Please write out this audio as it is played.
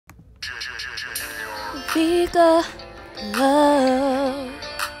Vica, love.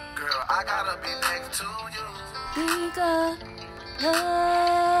 Girl, I gotta be next to you. Vica,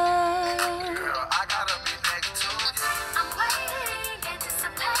 love. Girl, I gotta be next to you. I'm waiting,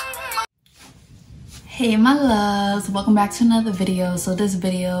 anticipating. Hey my loves, welcome back to another video. So this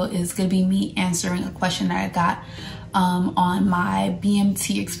video is gonna be me answering a question that I got on my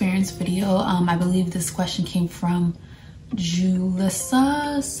BMT Experience video. I believe this question came from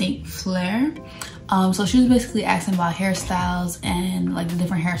Julissa St. Flair. So she was basically asking about hairstyles and like the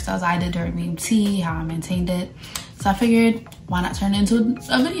different hairstyles I did during BMT, how I maintained it. So I figured, why not turn it into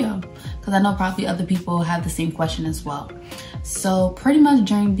a video? Because I know probably other people have the same question as well. So pretty much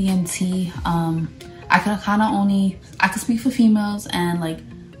during BMT, I could speak for females and like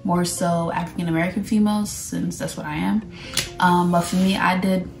more so African American females, since that's what I am. But for me,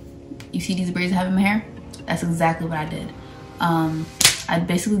 you see these braids I have in my hair? That's exactly what I did. I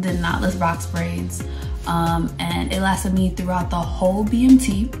basically did knotless box braids, and it lasted me throughout the whole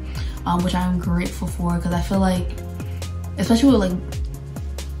BMT, which I'm grateful for, because I feel like, especially with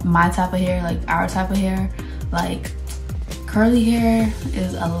like my type of hair, like our type of hair, like curly hair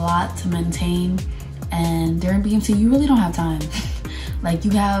is a lot to maintain, and during BMT you really don't have time. Like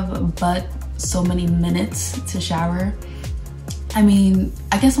you have but so many minutes to shower. I mean,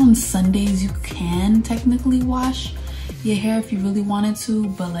 I guess on Sundays you can technically wash your hair if you really wanted to,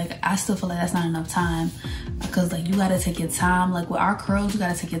 but like I still feel like that's not enough time, because like you gotta take your time. Like with our curls, you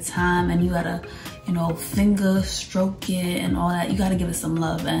gotta take your time and you gotta, you know, finger stroke it and all that. You gotta give it some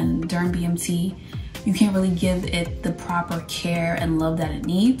love, and during BMT you can't really give it the proper care and love that it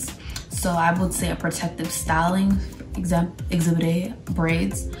needs. So I would say a protective styling, Exhibit A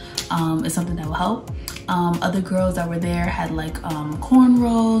braids, is something that will help. Other girls that were there had like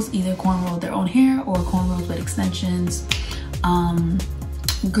cornrows, either cornrow their own hair or cornrows with extensions.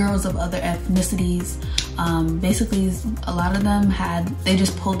 Girls of other ethnicities, basically a lot of them they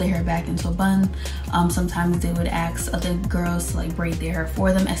just pulled their hair back into a bun. Sometimes they would ask other girls to like braid their hair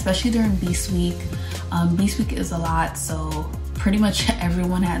for them, especially during Beast Week. Beast Week is a lot, so pretty much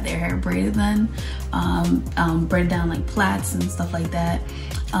everyone had their hair braided then, braided down like plaits and stuff like that.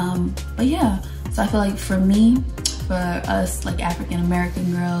 But yeah, so I feel like for me, for us like African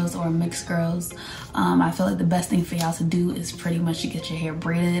American girls or mixed girls, I feel like the best thing for y'all to do is pretty much to get your hair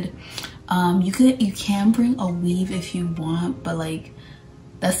braided. You can bring a weave if you want, but like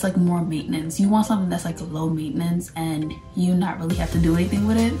that's like more maintenance. You want something that's like low maintenance and you not really have to do anything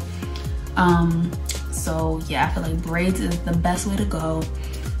with it. So yeah, I feel like braids is the best way to go.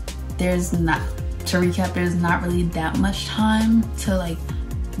 To recap, there's not really that much time to like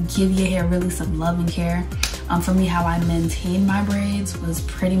give your hair really some love and care. For me, how I maintained my braids was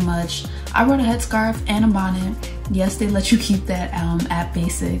pretty much, I wore a headscarf and a bonnet. Yes, they let you keep that at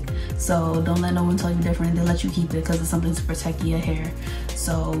Basic, so don't let no one tell you different. They let you keep it because it's something to protect your hair.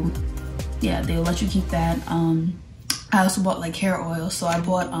 So yeah, they'll let you keep that. I also bought like hair oil, so I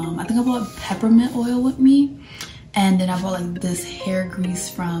bought I think I bought peppermint oil with me, and then I bought like this hair grease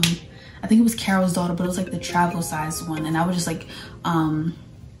from, I think it was Carol's daughter, but it was like the travel size one, and I would just like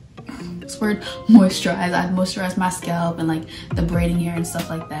moisturize. I'd moisturize my scalp and like the braiding hair and stuff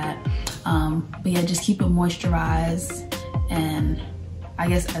like that. But yeah, just keep it moisturized and I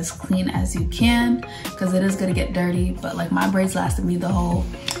guess as clean as you can, because it is gonna get dirty. But like my braids lasted me the whole,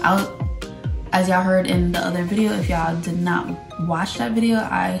 as y'all heard in the other video. If y'all did not watch that video,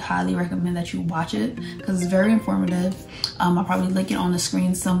 I highly recommend that you watch it because it's very informative. I'll probably link it on the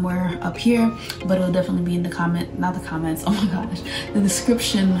screen somewhere up here, but it'll definitely be in the the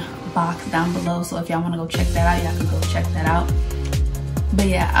description box down below. So if y'all want to go check that out, y'all can go check that out. But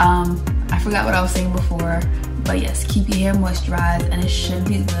yeah, I forgot what I was saying before, but yes, keep your hair moisturized and it should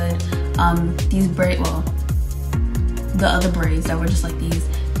be good. These the other braids that were just like these,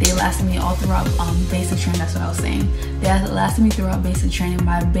 they lasted me all throughout basic training. That's what I was saying. They lasted me throughout basic training.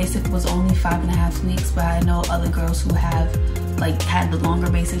 My basic was only 5.5 weeks, but I know other girls who have like had the longer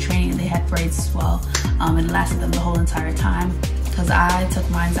basic training and they had braids as well, and it lasted them the whole entire time. Because I took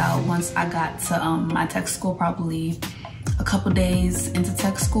mine out once I got to my tech school, probably a couple days into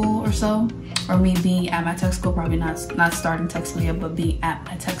tech school or so, or me being at my tech school, probably not starting tech school yet, but being at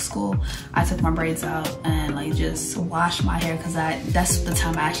my tech school, I took my braids out and like just washed my hair, because that's the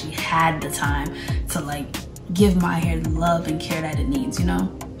time I actually had the time to like give my hair the love and care that it needs, you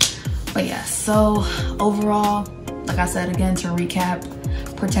know. But yeah, so overall, like I said again, to recap,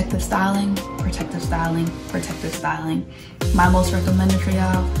 protective styling, protective styling, protective styling. My most recommended for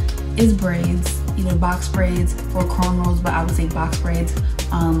y'all is braids, either box braids or cornrows, but I would say box braids.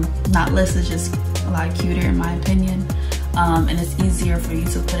 Knotless is just a lot cuter in my opinion. and it's easier for you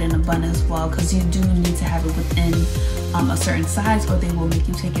to put in a bun as well, because you do need to have it within a certain size or they will make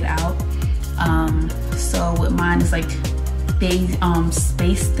you take it out. So with mine, it's like they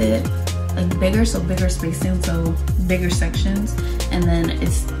spaced it like bigger, so bigger spacing, so bigger sections, and then it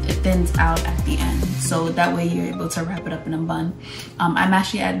thins out at the end, so that way you're able to wrap it up in a bun. I'm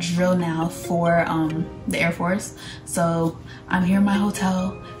actually at drill now for the Air Force, so I'm here in my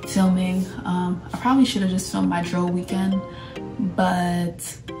hotel filming. I probably should have just filmed my drill weekend,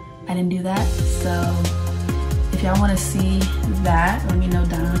 but I didn't do that. So if y'all want to see that, let me know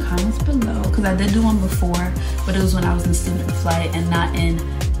down in the comments below, because I did do one before, but it was when I was in student flight and not in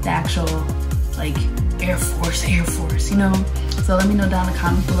the actual like Air Force, you know. So let me know down in the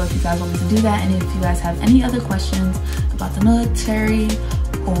comments below if you guys want me to do that, and if you guys have any other questions about the military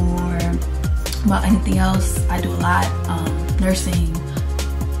or about anything else. I do a lot, nursing,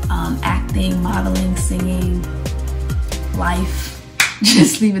 acting, modeling, singing, life.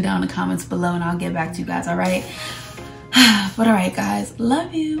 Just leave it down in the comments below and I'll get back to you guys, all right? But all right, guys,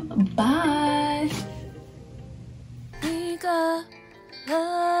 love you. Bye. Vica,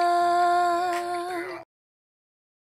 love.